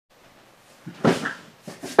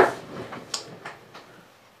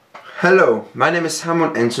Hello, my name is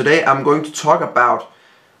Hamon and today I'm going to talk about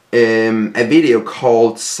a video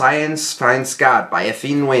called Science Finds God by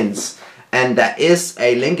AtheneWins, and there is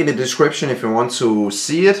a link in the description if you want to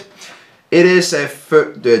see it. It is a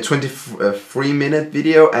 23-minute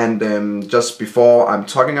video, and just before I'm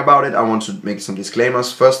talking about it I want to make some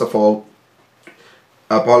disclaimers. First of all,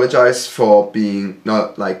 I apologize for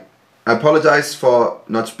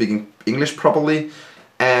not speaking English properly,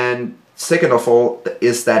 and second of all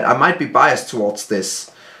is that I might be biased towards this,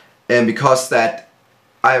 and because that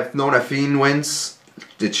I have known AtheneWins,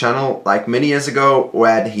 the channel, like many years ago,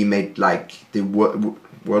 where he made like the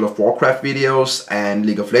World of Warcraft videos and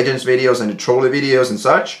League of Legends videos and the trolley videos and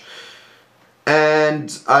such.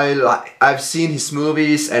 And I've seen his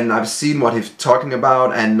movies and I've seen what he's talking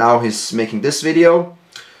about, and now he's making this video.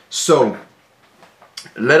 So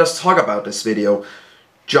let us talk about this video.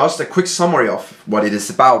 Just a quick summary of what it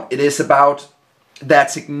is about. It is about that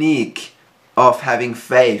technique of having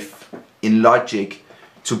faith in logic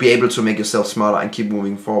to be able to make yourself smarter and keep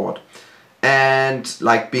moving forward. And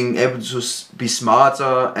like being able to be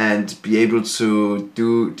smarter and be able to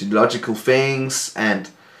do the logical things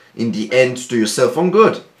and in the end do yourself on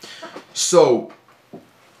good. So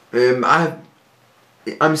I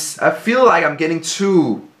feel like I'm getting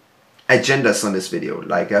two agendas on this video.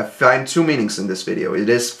 Like I find two meanings in this video. It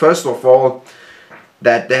is first of all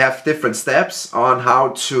that they have different steps on how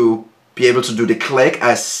to be able to do the click,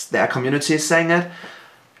 as their community is saying it,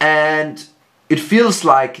 and it feels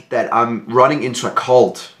like that I'm running into a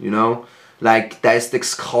cult, you know, like there's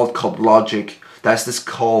this cult called logic, there's this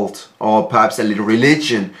cult, or perhaps a little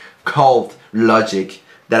religion called logic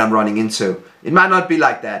that I'm running into. It might not be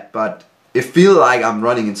like that, but it feels like I'm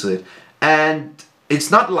running into it. And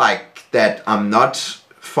it's not like that I'm not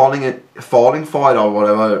falling for it or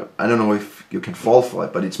whatever. I don't know if you can fall for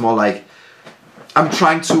it, but it's more like I'm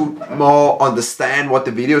trying to more understand what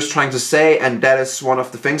the video is trying to say, and that is one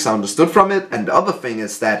of the things I understood from it. And the other thing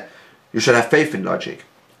is that you should have faith in logic.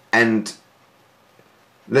 And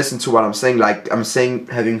listen to what I'm saying. Like I'm saying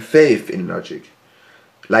having faith in logic.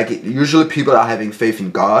 Like usually people are having faith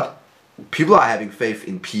in God. People are having faith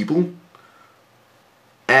in people.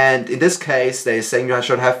 And in this case, they're saying you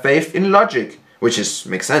should have faith in logic, which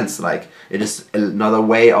makes sense. Like it is another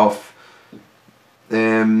way of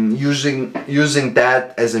using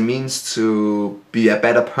that as a means to be a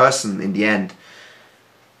better person in the end.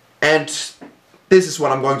 And this is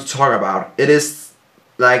what I'm going to talk about. It is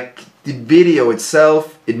like the video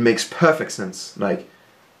itself. It makes perfect sense. Like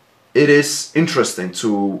it is interesting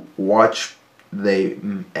to watch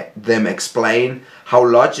them explain how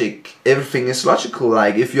everything is logical.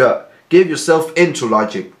 Like if you give yourself into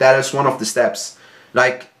logic, that is one of the steps.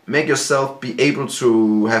 Like make yourself be able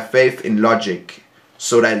to have faith in logic,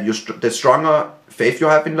 so that the stronger faith you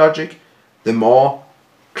have in logic, the more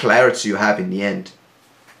clarity you have in the end.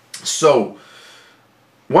 So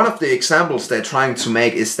one of the examples they're trying to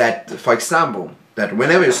make is that, for example, that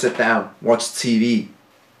whenever you sit down, watch TV,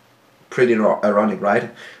 pretty ironic, right?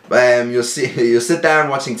 You sit down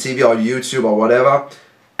watching TV or YouTube or whatever,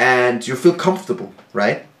 and you feel comfortable,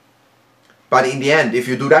 right? But in the end, if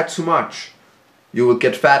you do that too much, you will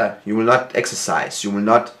get fatter. You will not exercise. You will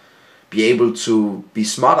not be able to be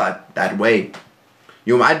smarter that way.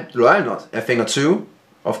 You might learn a thing or two,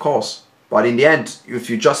 of course, but in the end, if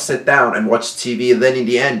you just sit down and watch TV, then in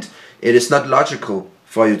the end, it is not logical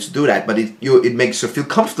for you to do that, but it makes you feel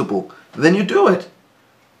comfortable. Then you do it.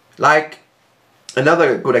 Like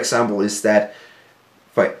another good example is that,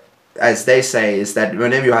 as they say, is that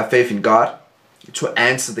whenever you have faith in God to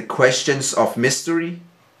answer the questions of mystery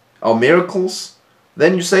or miracles,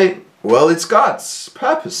 then you say, well, it's God's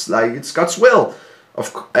purpose, like it's God's will,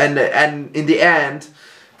 and in the end,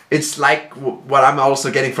 it's like what I'm also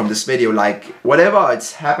getting from this video. Like whatever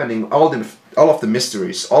it's happening, all of the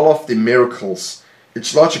mysteries, all of the miracles,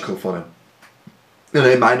 it's logical for them. You know,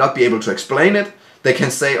 they might not be able to explain it. They can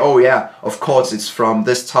say, oh yeah, of course it's from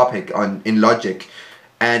this topic in logic,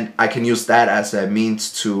 and I can use that as a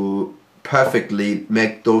means to perfectly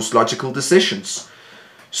make those logical decisions.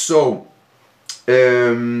 So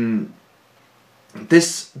those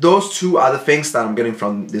two are the things that I'm getting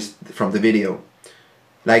from the video.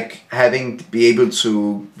 Like be able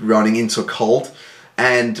to running into a cult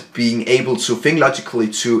and being able to think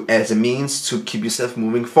logically as a means to keep yourself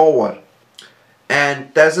moving forward.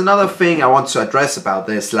 And there's another thing I want to address about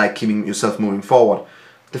this, like keeping yourself moving forward.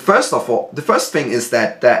 The first thing is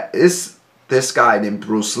that there is this guy named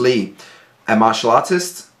Bruce Lee, a martial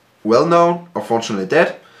artist, well known, unfortunately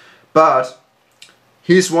dead, but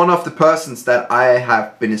He's one of the persons that I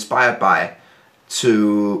have been inspired by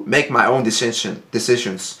to make my own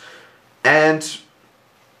decisions. And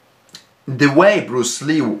the way Bruce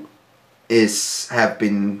Lee have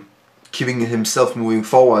been keeping himself moving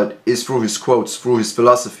forward is through his quotes, through his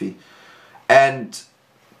philosophy. And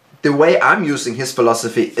the way I'm using his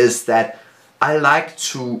philosophy is that I like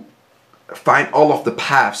to find all of the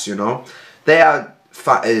paths, you know. They are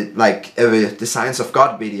like the Science of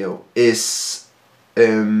God video is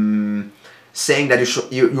saying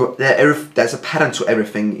that there's a pattern to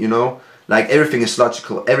everything, you know. Like everything is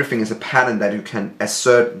logical, everything is a pattern that you can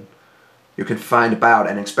ascertain, you can find about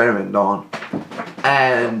and experiment on.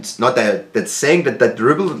 And not that saying that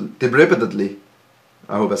deliberately.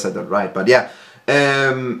 I hope I said that right, but yeah.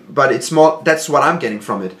 But it's more, that's what I'm getting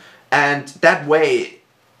from it. And that way,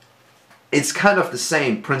 it's kind of the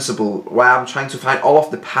same principle where I'm trying to find all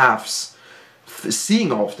of the paths,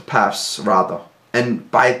 seeing all of the paths rather. And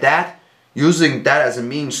by that, using that as a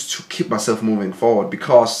means to keep myself moving forward,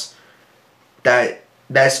 because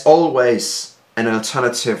there's always an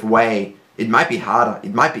alternative way. It might be harder,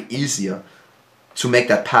 it might be easier to make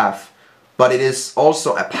that path, but it is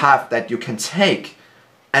also a path that you can take.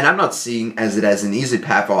 And I'm not seeing it as an easy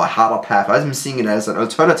path or a harder path. I'm seeing it as an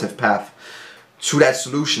alternative path to that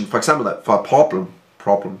solution. For example, for a problem.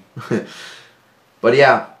 But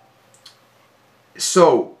yeah.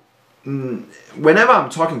 So whenever I'm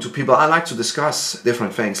talking to people, I like to discuss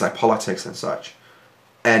different things like politics and such,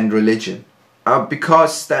 and religion,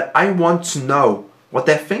 because that I want to know what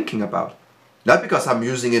they're thinking about. Not because I'm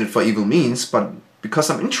using it for evil means, but because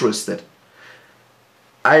I'm interested.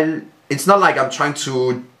 It's not like I'm trying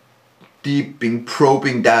to deep in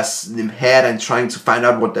probing their head and trying to find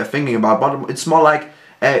out what they're thinking about, but it's more like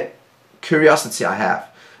a curiosity I have.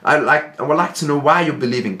 I would like to know why you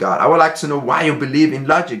believe in God. I would like to know why you believe in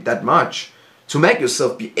logic that much, to make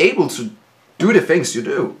yourself be able to do the things you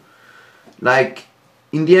do. Like,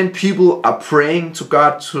 in the end, people are praying to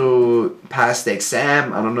God to pass the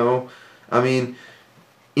exam. I don't know. I mean,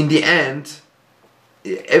 in the end,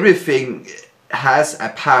 everything has a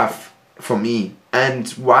path for me. And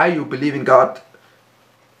why you believe in God,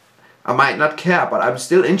 I might not care, but I'm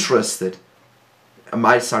still interested. It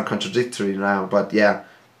might sound contradictory now, but yeah.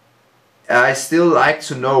 I still like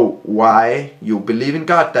to know why you believe in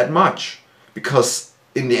God that much. Because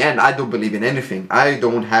in the end, I don't believe in anything. I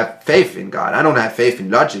don't have faith in God. I don't have faith in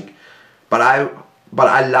logic. But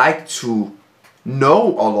I like to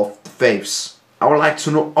know all of the faiths. I would like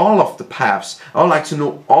to know all of the paths. I would like to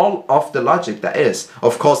know all of the logic there is.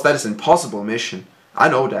 Of course, that is an impossible mission. I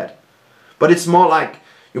know that. But it's more like,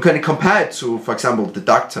 you can compare it to, for example, the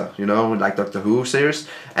Doctor, you know, like Doctor Who series.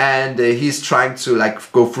 And he's trying to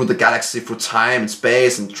like go through the galaxy, through time and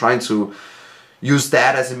space, and trying to use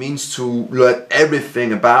that as a means to learn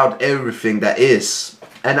everything about everything that is.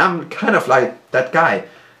 And I'm kind of like that guy,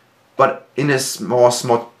 but in a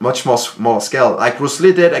much more smaller scale. Like Bruce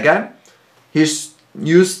Lee did again. He's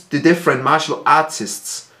used the different martial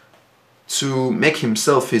artists to make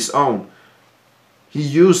himself his own. He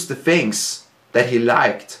used the things that he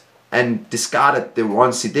liked and discarded the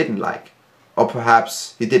ones he didn't like, or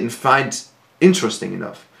perhaps he didn't find interesting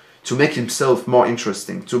enough, to make himself more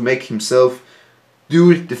interesting, to make himself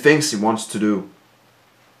do the things he wants to do.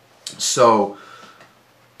 So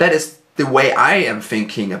that is the way I am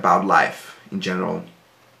thinking about life in general,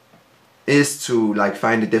 is to like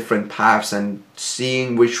find the different paths and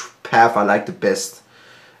seeing which path I like the best.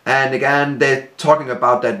 And again, they're talking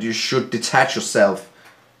about that you should detach yourself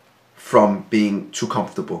from being too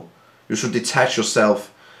comfortable. You should detach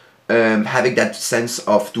yourself, having that sense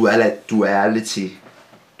of duality.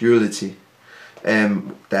 They're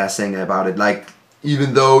saying about it, like,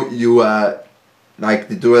 even though you are, like,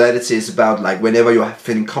 the duality is about like whenever you're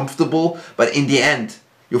feeling comfortable, but in the end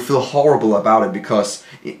you feel horrible about it, because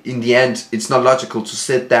in the end it's not logical to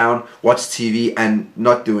sit down, watch TV and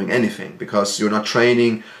not doing anything, because you're not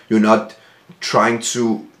training, you're not trying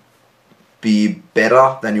to be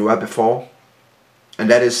better than you were before. And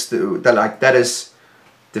that is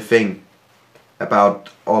the thing about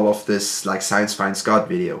all of this, like, Science Finds God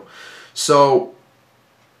video. So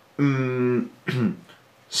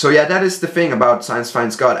so yeah, that is the thing about Science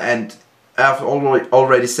Finds God. And I've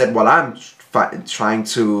already said what I'm trying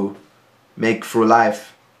to make through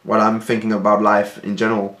life, what I'm thinking about life in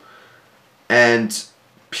general. And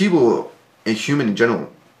people, a human in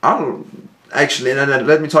general, actually, and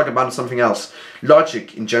let me talk about something else.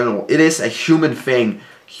 Logic in general, it is a human thing.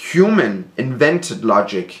 Human invented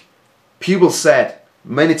logic. People said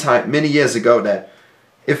many years ago that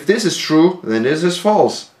if this is true, then this is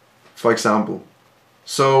false, for example.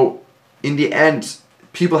 So in the end,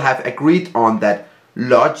 people have agreed on that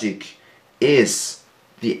logic is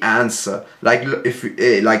the answer. Like if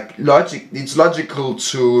like logic, it's logical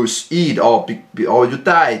to eat or you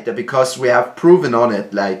die, because we have proven on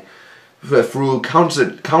it, like through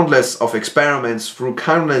countless of experiments, through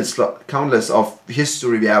countless of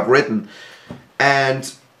history we have written,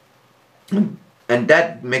 and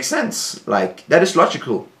that makes sense. Like that is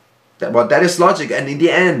logical. That is logic, and in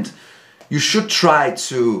the end, you should try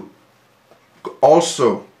to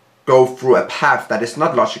also go through a path that is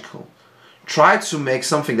not logical. Try to make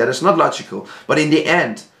something that is not logical, but in the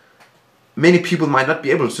end, many people might not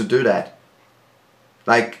be able to do that.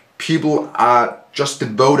 Like, people are just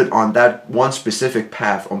devoted on that one specific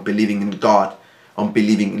path, on believing in God, on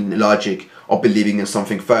believing in logic, or believing in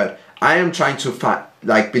something third. I am trying to find,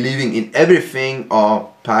 like, believing in everything,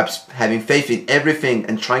 or perhaps having faith in everything,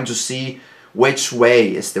 and trying to see which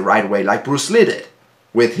way is the right way, like Bruce Lee did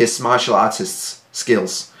with his martial artist's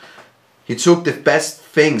skills. He took the best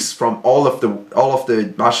things from all of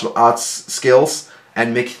the martial arts skills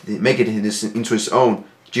and make it into his own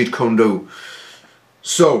Jeet Kune Do.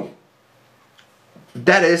 So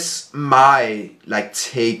that is my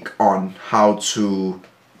take on how to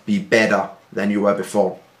be better than you were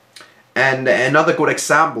before. And another good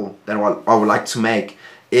example that I would like to make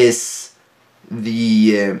is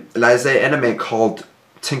the anime called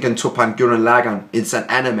Tengen Toppan Gurren Lagann. It's an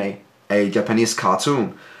anime, a Japanese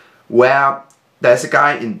cartoon, where there's a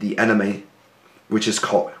guy in the anime which is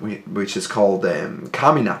called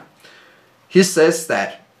Kamina. He says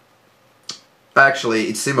that, actually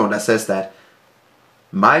it's Simon that says that,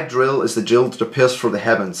 my drill is the drill that pierces through the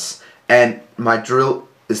heavens, and my drill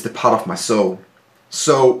is the part of my soul.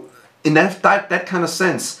 So in that kind of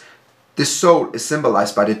sense, the soul is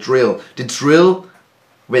symbolized by the drill. The drill,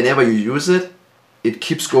 whenever you use it, it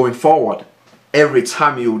keeps going forward every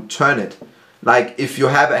time you turn it. Like if you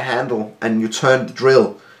have a handle and you turn the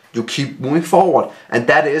drill, you keep moving forward. And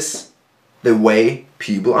that is the way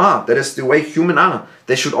people are. That is the way humans are.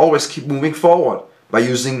 They should always keep moving forward by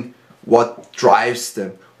using what drives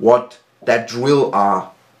them, what that drill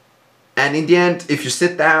are. And in the end, if you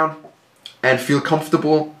sit down and feel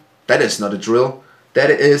comfortable, that is not a drill.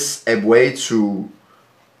 That is a way to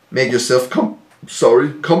make yourself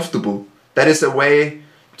comfortable. That is a way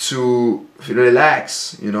to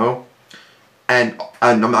relax, you know. And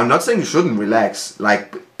I'm not saying you shouldn't relax.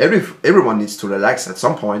 Like everyone needs to relax at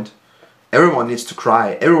some point. Everyone needs to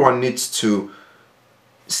cry. Everyone needs to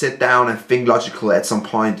sit down and think logically at some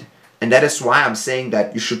point. And that is why I'm saying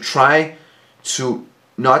that you should try to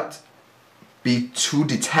not be too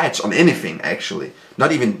detached on anything, actually.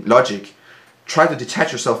 Not even logic. Try to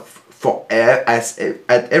detach yourself at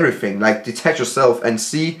everything. Like detach yourself and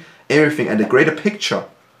see everything and the greater picture.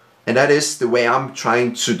 And that is the way I'm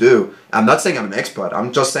trying to do. I'm not saying I'm an expert.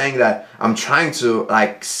 I'm just saying that I'm trying to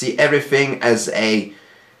see everything as a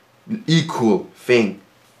equal thing.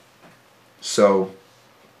 So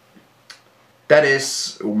that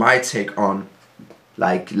is my take on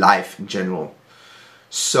life in general.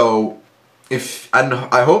 So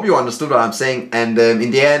I hope you understood what I'm saying. And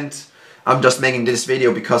in the end, I'm just making this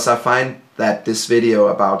video because I find that this video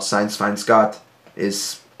about Science Finds God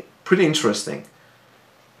is pretty interesting.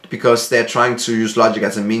 Because they're trying to use logic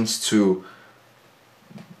as a means to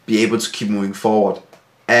be able to keep moving forward.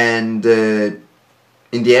 And in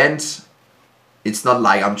the end, it's not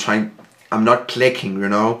like I'm not clicking, you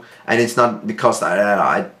know. And it's not because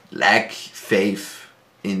I lack faith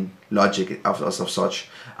in logic of such.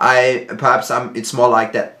 It's more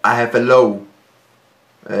like that I have a low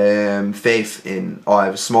faith in, or I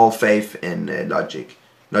have a small faith in logic,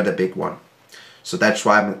 not a big one. So that's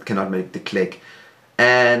why I cannot make the click.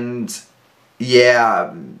 And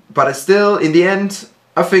yeah, but I still, in the end,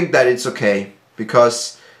 I think that it's okay.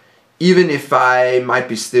 Because even if I might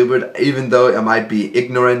be stupid, even though I might be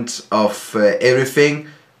ignorant of everything,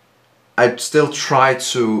 I still try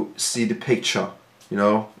to see the picture, you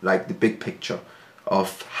know, like the big picture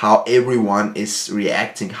of how everyone is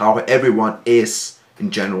reacting, how everyone is in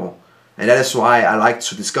general. And that is why I like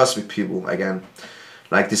to discuss with people again.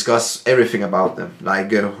 Like discuss everything about them.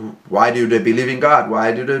 Like why do they believe in God?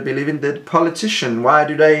 Why do they believe in the politician? Why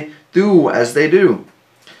do they do as they do?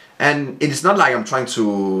 And it is not like I'm trying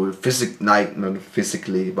to not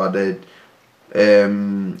physically, but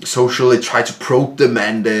socially try to probe them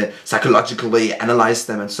and psychologically analyze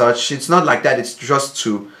them and such. It's not like that. It's just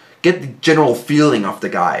to get the general feeling of the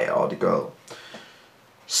guy or the girl.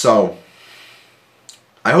 So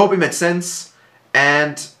I hope it made sense,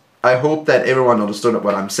 and I hope that everyone understood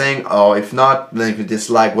what I'm saying, or if not, then if you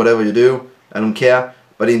dislike whatever you do, I don't care.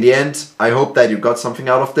 But in the end, I hope that you got something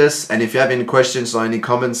out of this, and if you have any questions or any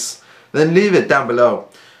comments, then leave it down below.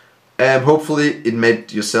 Hopefully it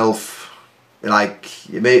made yourself, like,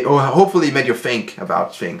 hopefully it made you think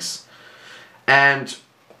about things. And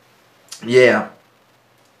yeah,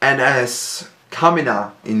 and as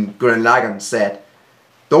Kamina in Gurren Lagann said,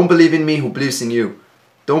 don't believe in me who believes in you.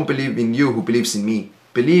 Don't believe in you who believes in me.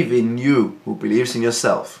 Believe in you who believes in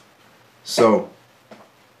yourself. So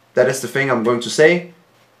that is the thing I'm going to say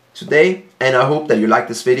today, and I hope that you like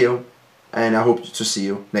this video, and I hope to see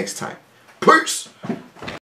you next time.